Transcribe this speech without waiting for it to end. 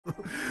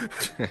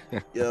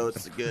Yo,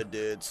 it's the good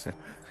dudes.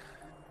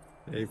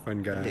 Hey,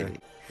 fun guy. Hey,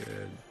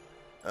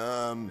 Good.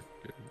 Um,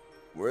 Good.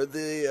 where are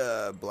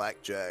the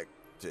blackjack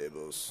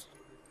tables?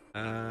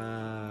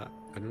 I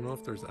don't know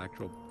if there's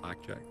actual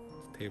blackjack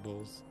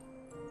tables.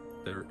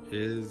 There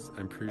is.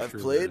 I'm pretty I've sure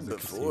there played is a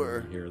casino before.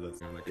 in here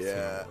that's on the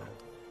Yeah, casino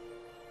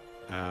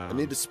world. I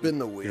need to spin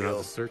the You know how to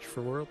wheel. search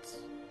for worlds?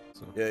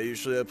 So Yeah,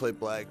 usually I play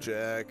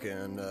blackjack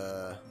and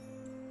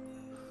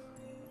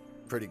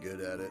pretty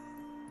good at it.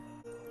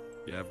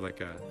 you have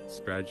like a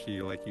strategy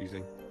you like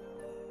using?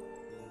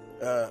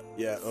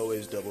 Yeah,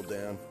 always double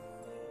down.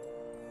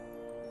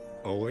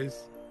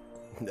 Always?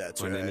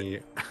 That's On right. any.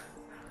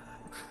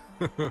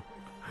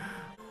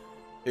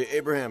 Hey,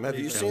 Abraham, have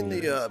Hey, you seen the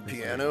calendar.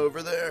 piano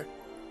over there?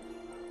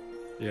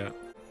 Yeah.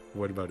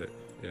 What about it?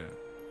 Yeah.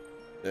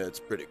 Yeah, it's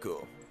pretty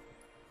cool.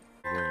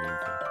 Very into-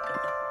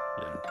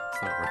 Yeah,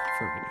 it's not working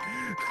for me.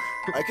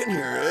 I can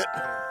hear it.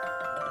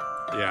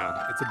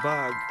 Yeah, it's a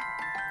bug.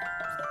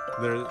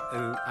 There,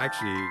 and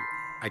actually,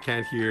 I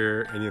can't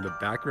hear any of the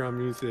background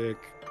music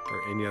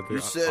or any other You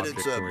said object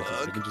it's a noises.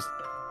 I bug? can just.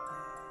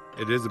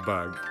 It is a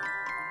bug.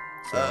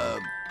 So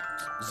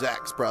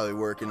Zach's probably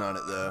working on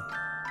it though.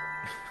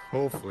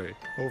 hopefully,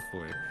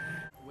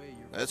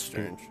 That's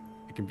strange.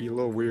 it can be a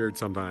little weird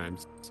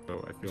sometimes.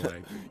 So I feel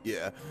like,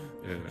 Yeah.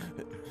 yeah.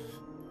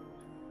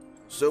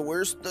 So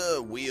where's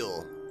the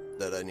wheel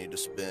that I need to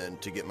spin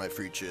to get my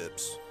free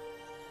chips?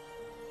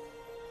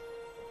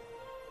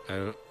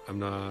 I'm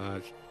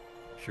not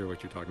sure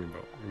what you're talking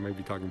about. You might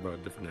be talking about a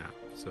different app.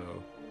 So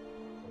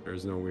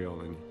there's no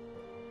wheel in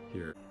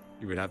here.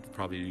 You would have to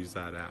probably use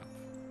that app.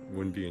 It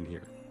wouldn't be in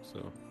here.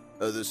 So.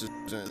 Oh, this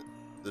isn't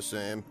the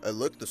same. I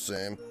look the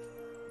same.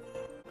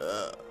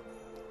 So,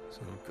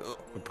 Cool.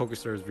 but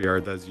Pokerstar's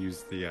VR does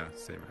use the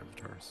same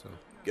avatar, so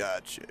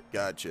Gotcha.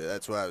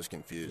 That's why I was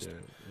confused.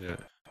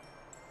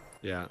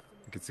 yeah.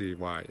 You can see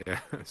why. Yeah,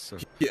 so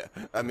Yeah,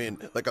 I mean,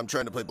 like I'm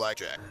trying to play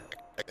blackjack,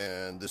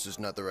 and this is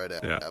not the right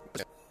app.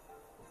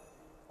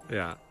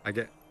 yeah, I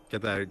get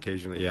that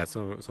occasionally. Yeah,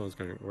 someone's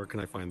going, where can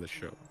I find this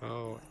show?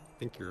 Oh, I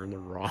think you're in the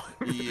wrong.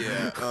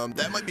 Yeah,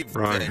 that might be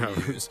Wrong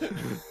venues.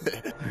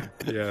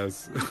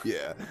 Yes.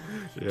 Yeah.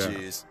 Yeah.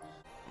 Jeez.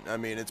 I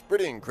mean, it's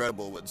pretty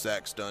incredible what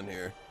Zach's done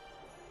here.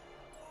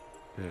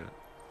 Yeah.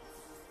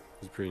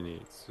 It's pretty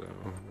neat. So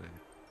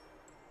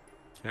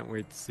I can't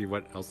wait to see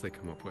what else they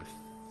come up with.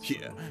 So,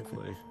 Yeah.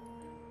 hopefully.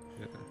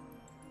 Yeah.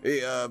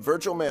 Hey,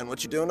 Virtual Man,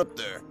 what you doing up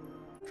there?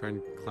 Trying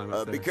to climb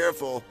up there. Be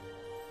careful.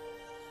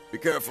 Be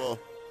careful.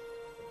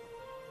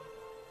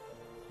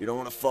 You don't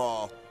want to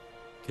fall.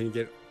 Can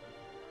you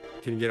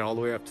get all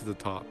the way up to the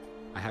top?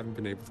 I haven't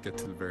been able to get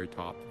to the very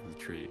top of the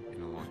tree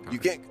in a long time. You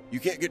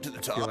can't get to the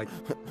top. feel like-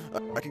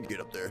 I can get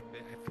up there.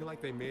 I feel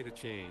like they made a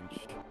change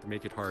to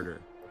make it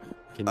harder.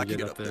 Can you I can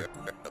get up there?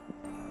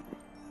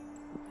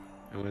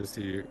 I want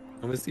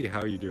to see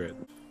how you do it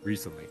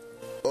recently.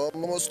 Oh,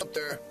 I'm almost up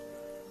there.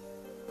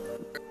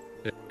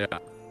 Yeah.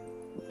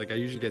 Like I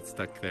usually get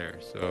stuck there,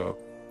 so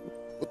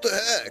What the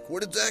heck?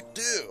 What did Zach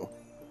do?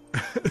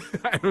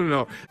 I don't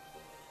know.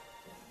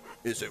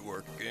 Is it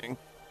working?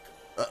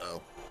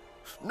 Uh-oh.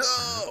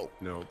 No!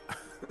 No.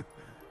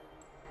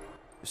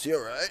 Is he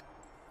alright?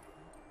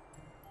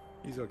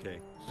 He's okay.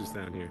 He's just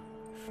down here.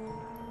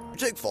 You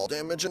take fall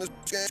damage in this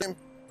game?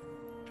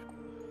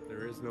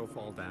 There is no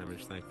fall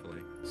damage,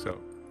 thankfully. So,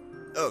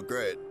 Oh,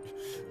 great.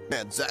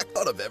 Man, Zach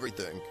thought of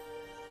everything.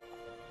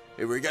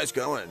 Hey, where you guys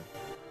going?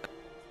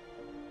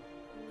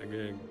 I'm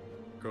gonna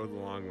go the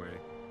long way.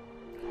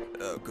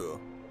 Oh,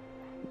 cool.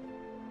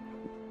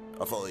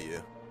 I'll follow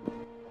you.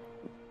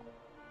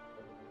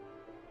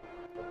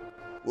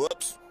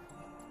 Whoops.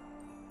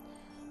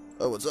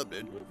 Oh, what's up,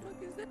 dude? What the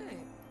fuck is that?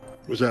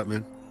 what's up,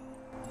 man?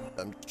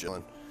 I'm just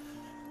chilling.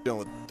 Chilling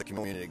with the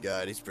community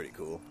guide. He's pretty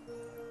cool.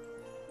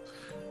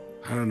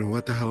 I don't know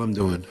what the hell I'm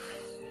doing.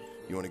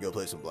 You want to go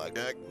play some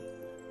blackjack?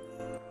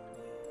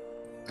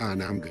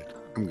 No, I'm good.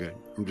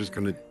 I'm just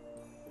gonna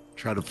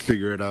try to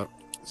figure it out,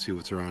 see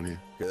what's around here.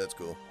 Okay, that's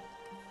cool.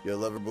 Yo,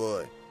 lover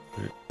boy.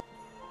 Yeah.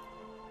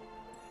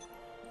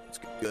 It's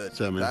good.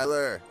 What's up, man?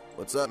 Tyler,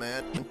 what's up,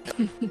 man?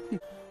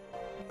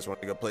 Just want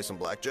to go play some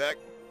blackjack?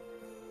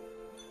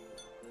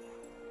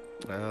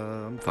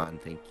 I'm fine,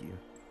 thank you.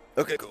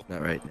 Okay, cool.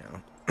 Not right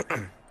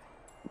now.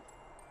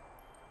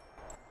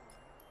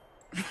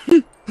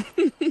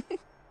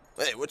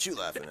 Hey, what you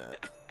laughing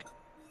at?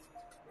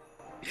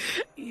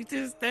 You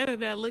just standing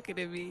there looking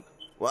at me.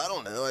 Well, I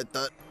don't know. I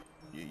thought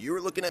you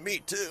were looking at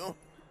me, too.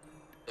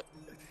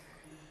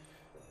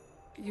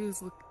 You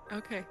was look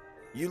okay.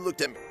 You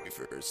looked at me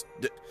first.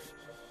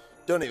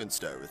 Don't even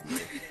start with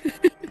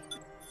me.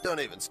 Don't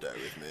even start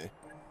with me.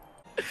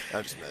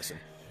 I'm just messing.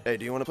 Hey,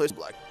 do you want to play some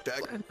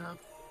blackjack?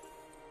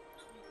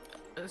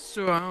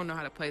 Sure, I don't know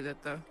how to play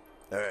that though.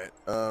 All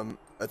right.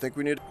 I think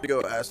we need to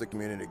go ask the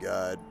community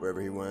guide wherever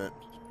he went.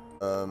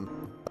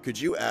 Could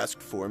you ask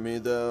for me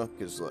though?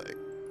 Cause like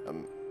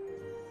I'm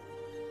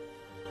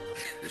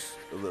just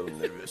a little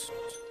nervous.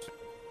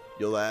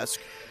 You'll ask?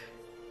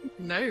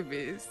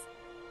 Nervous.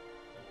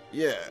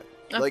 Yeah.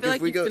 I Like, feel if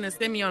like we you're go- gonna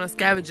send me on a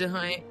scavenger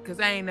hunt because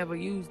I ain't never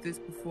used this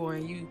before,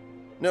 and you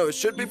No, it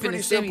should be finna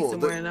pretty send me simple.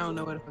 somewhere, and I don't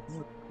know what the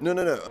fuck.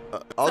 No.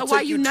 I'll So take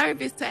why you to-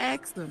 nervous to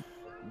ask them?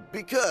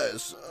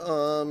 Because,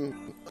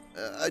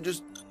 I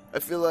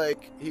feel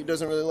like he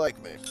doesn't really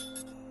like me.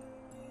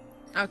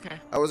 Okay.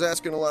 I was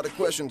asking a lot of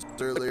questions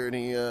earlier,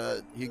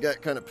 and he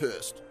got kind of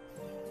pissed.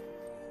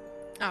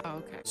 Oh,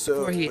 okay. So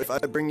Before he- if I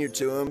bring you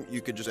to him,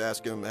 you could just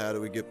ask him, how do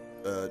we get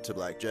to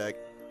blackjack?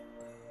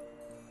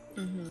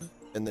 Mhm.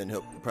 And then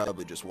he'll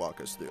probably just walk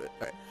us through it.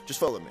 All right, just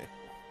follow me.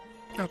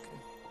 Okay.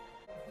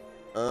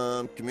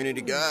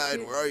 Community guide,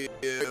 where are you?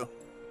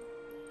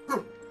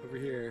 Over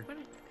here.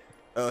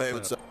 Oh, hey,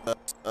 what's up?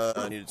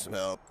 I needed some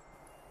help.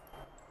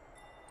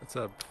 What's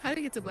up? How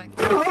do you get to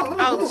blackjack?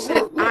 Oh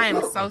shit! I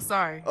am so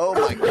sorry. Oh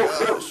my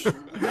gosh.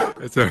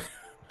 It's a.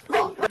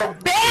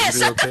 Ben,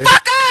 shut okay? the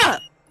fuck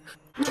up!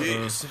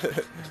 Jeez.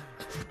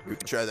 We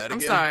can try that I'm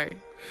again. sorry.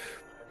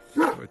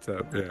 What's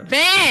up? Yeah.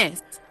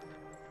 Vance!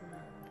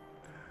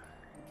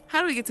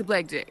 How do we get to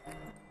blackjack?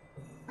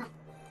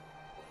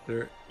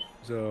 There.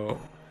 So,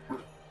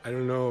 I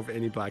don't know of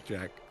any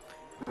blackjack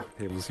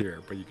tables here,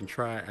 but you can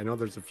try. I know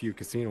there's a few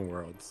casino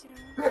worlds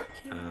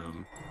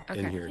in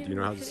Okay. here. Do you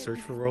know how to search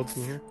for worlds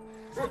in here?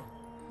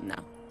 No.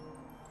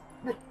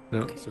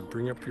 No. So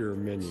bring up your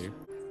menu.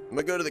 I'm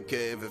gonna go to the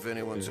cave if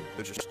anyone's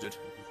interested.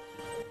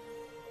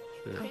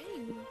 Sure. Okay.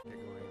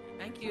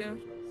 Thank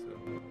you.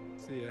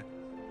 So, see ya.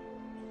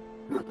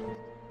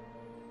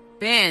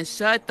 Ben,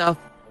 shut the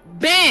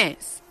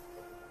Vance!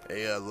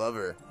 Hey,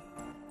 lover.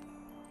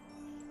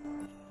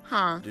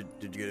 Huh? Did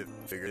you get it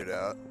figured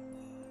out?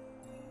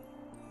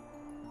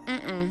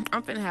 I'm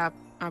finna have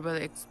my brother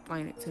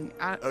explain it to me.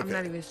 I'm Okay.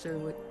 not even sure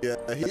what, Yeah,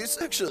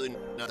 he's actually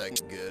not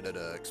that good at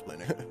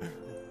explaining.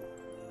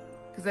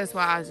 because that's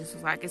why I just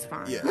was like, it's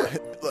fine. Yeah,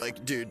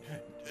 like, dude,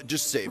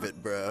 just save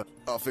it, bro.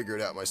 I'll figure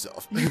it out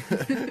myself.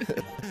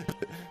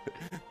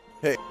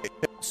 Hey,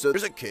 so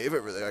there's a cave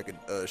over there I could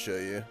show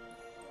you.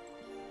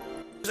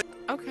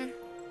 Okay.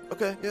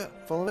 Okay, yeah,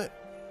 follow me.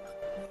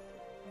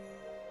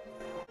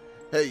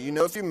 Hey, you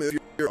know if you move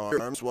your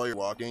arms while you're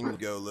walking, you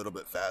go a little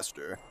bit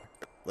faster.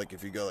 Like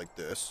if you go like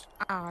this.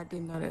 Oh, I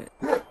didn't know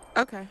that.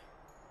 Okay.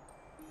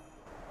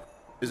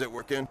 Is it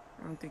working?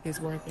 I don't think it's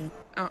working.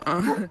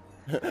 Okay.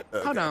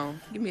 Hold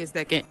on. Give me a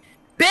second.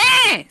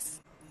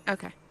 Vance!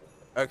 Okay.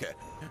 Okay.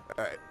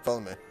 Alright, follow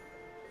me.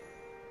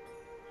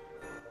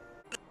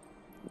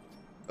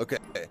 Okay,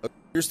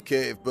 here's the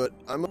cave, but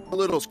I'm a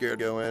little scared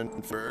to go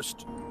in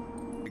first.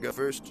 You go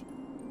first?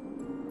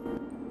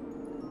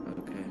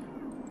 Okay.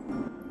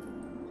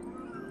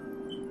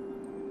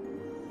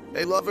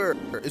 Hey, lover,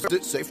 is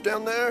it safe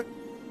down there?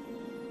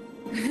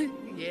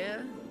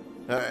 Yeah.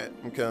 Alright,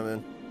 I'm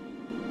coming.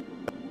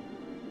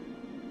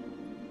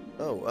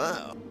 Oh,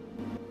 wow.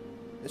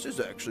 This is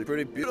actually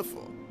pretty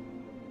beautiful.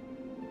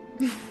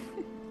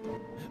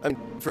 I'm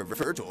for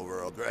virtual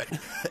world, right?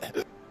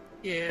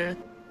 Yeah.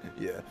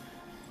 Yeah.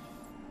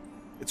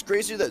 It's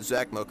crazy that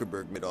Zach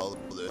Muckerberg made all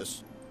of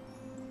this.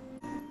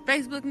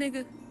 Facebook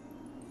nigga?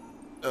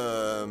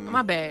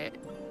 My bad.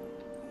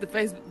 The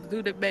Facebook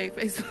dude that made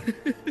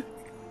Facebook.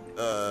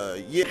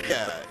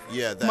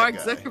 Yeah, that Mark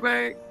guy.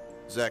 Zuckerberg.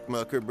 Zach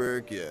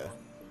Muckerberg, yeah.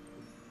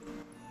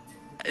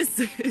 It's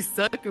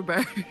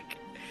Zuckerberg.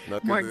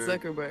 Muckerberg. Mark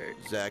Zuckerberg.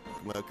 Zach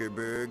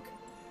Muckerberg.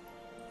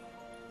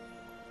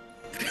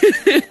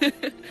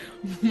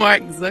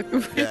 Mark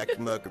Zuckerberg. Zach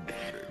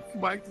Muckerberg.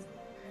 Mark.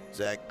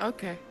 Zach.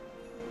 Okay.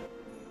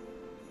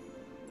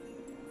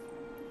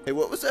 Hey,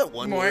 what was that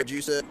one Mark. word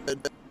you said?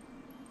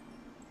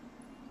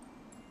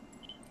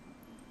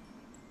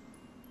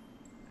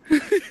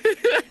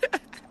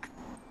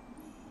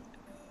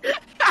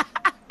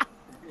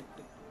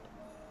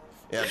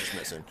 Yeah, I'm just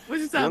messing. What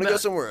you You talking want to go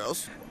about? somewhere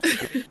else?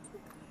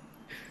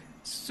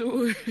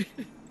 Sure.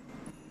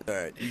 All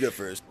right, you go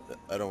first.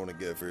 I don't want to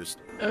go first.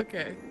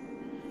 Okay.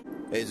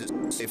 Hey, is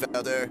it safe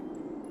out there?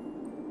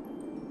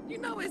 You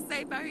know it's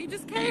safe out here. You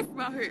just came from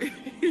out here.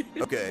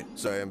 Okay,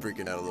 sorry, I'm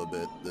freaking out a little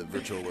bit. The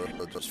virtual world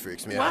just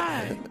freaks me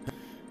Why?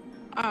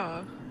 out.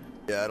 Oh.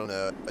 Yeah, I don't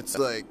know. It's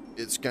like,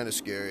 it's kind of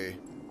scary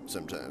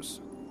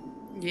sometimes.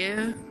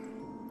 Yeah.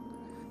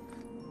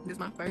 This is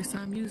my first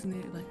time using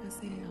it. Like I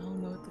said, I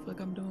don't know what the fuck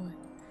I'm doing.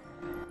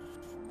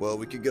 Well,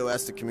 we could go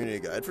ask the community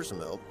guide for some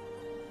help.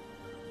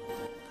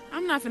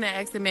 I'm not finna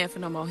ask the man for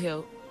no more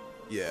help.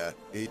 Yeah,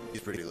 he's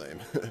pretty lame.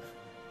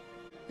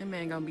 That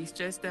man gonna be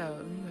stressed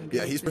out.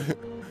 Yeah, he's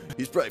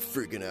probably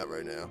freaking out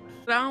right now.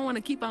 But I don't want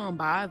to keep on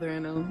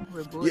bothering him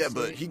with bullshit. Yeah,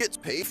 but he gets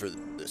paid for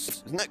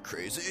this. Isn't that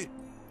crazy?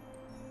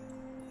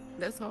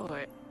 That's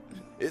hard.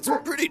 It's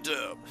pretty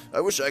dope. I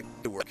wish I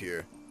could work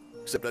here.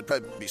 Except I'd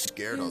probably be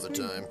scared all the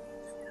time.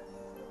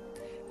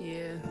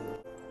 Yeah.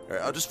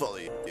 Alright, I'll just follow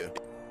you.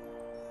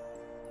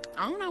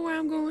 I don't know where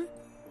I'm going.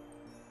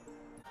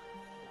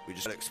 We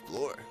just gotta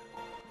explore.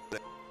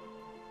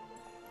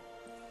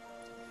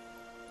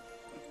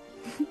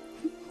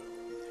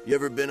 You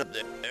ever been up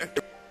there?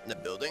 In the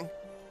building?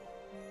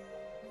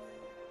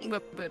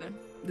 What better?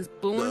 This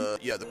blue one?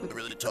 The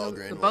really tall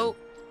green The one. boat?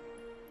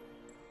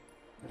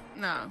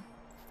 No.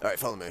 Alright,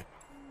 follow me.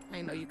 I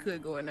didn't know you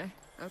could go in there.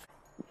 Okay.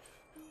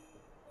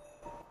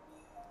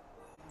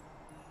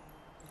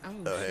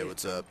 Oh, hey, shit.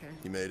 what's up? Okay.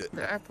 You made it.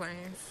 The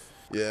airplanes.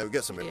 Yeah, we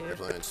got some Yeah.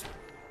 airplanes.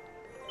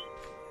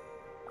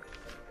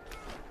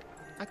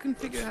 I couldn't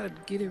figure out how to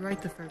get it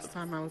right the first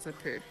time I was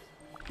up here.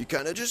 You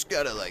kind of just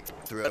gotta, like,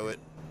 throw it.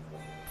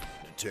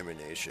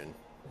 Determination.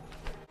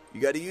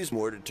 You gotta use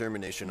more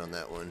determination on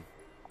that one.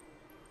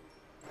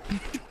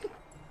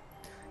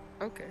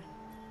 Okay.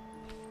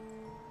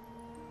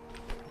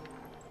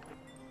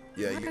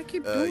 Yeah, Why'd you, I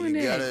keep doing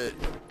you it? gotta...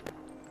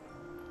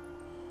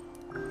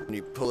 When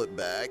you pull it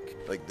back,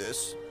 like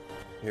this.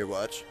 Here,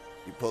 watch.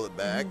 You pull it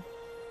back,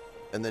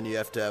 and then you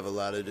have to have a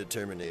lot of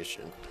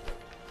determination.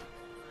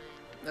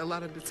 A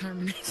lot of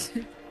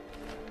determination.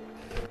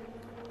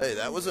 Hey,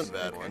 that wasn't a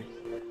bad one.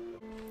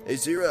 Hey,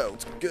 Zero,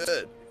 it's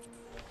good.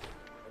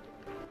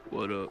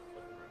 What up?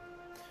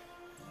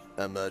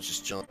 I'm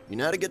just chilling. You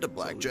know how to get to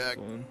blackjack?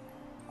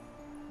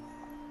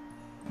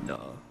 Nah.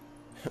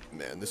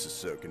 Man, this is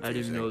so confusing. I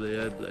didn't know they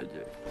had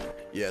blackjack.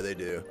 Yeah, they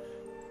do.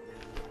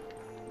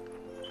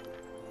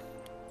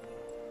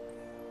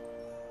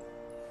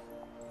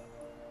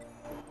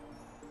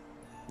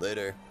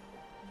 Later.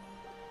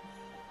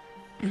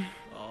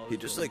 Oh, He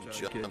just like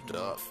jumped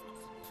off.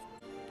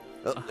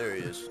 Oh, there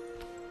he is.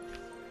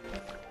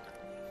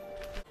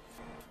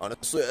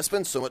 Honestly, I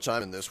spend so much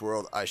time in this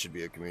world, I should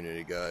be a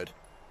community guide.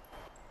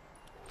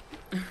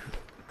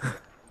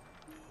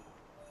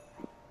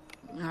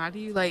 How do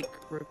you like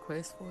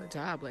request for a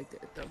job like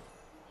that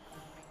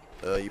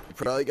though? You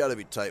probably gotta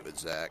be tight with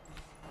Zach.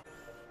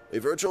 Hey,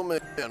 virtual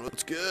man,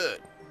 what's good?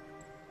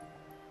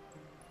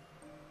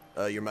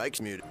 Your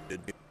mic's muted.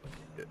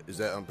 Is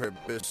that on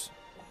purpose?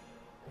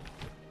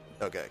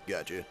 Okay,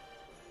 gotcha. If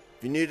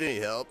you need any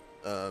help,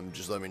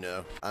 just let me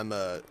know. I'm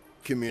a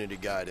community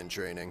guide in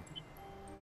training.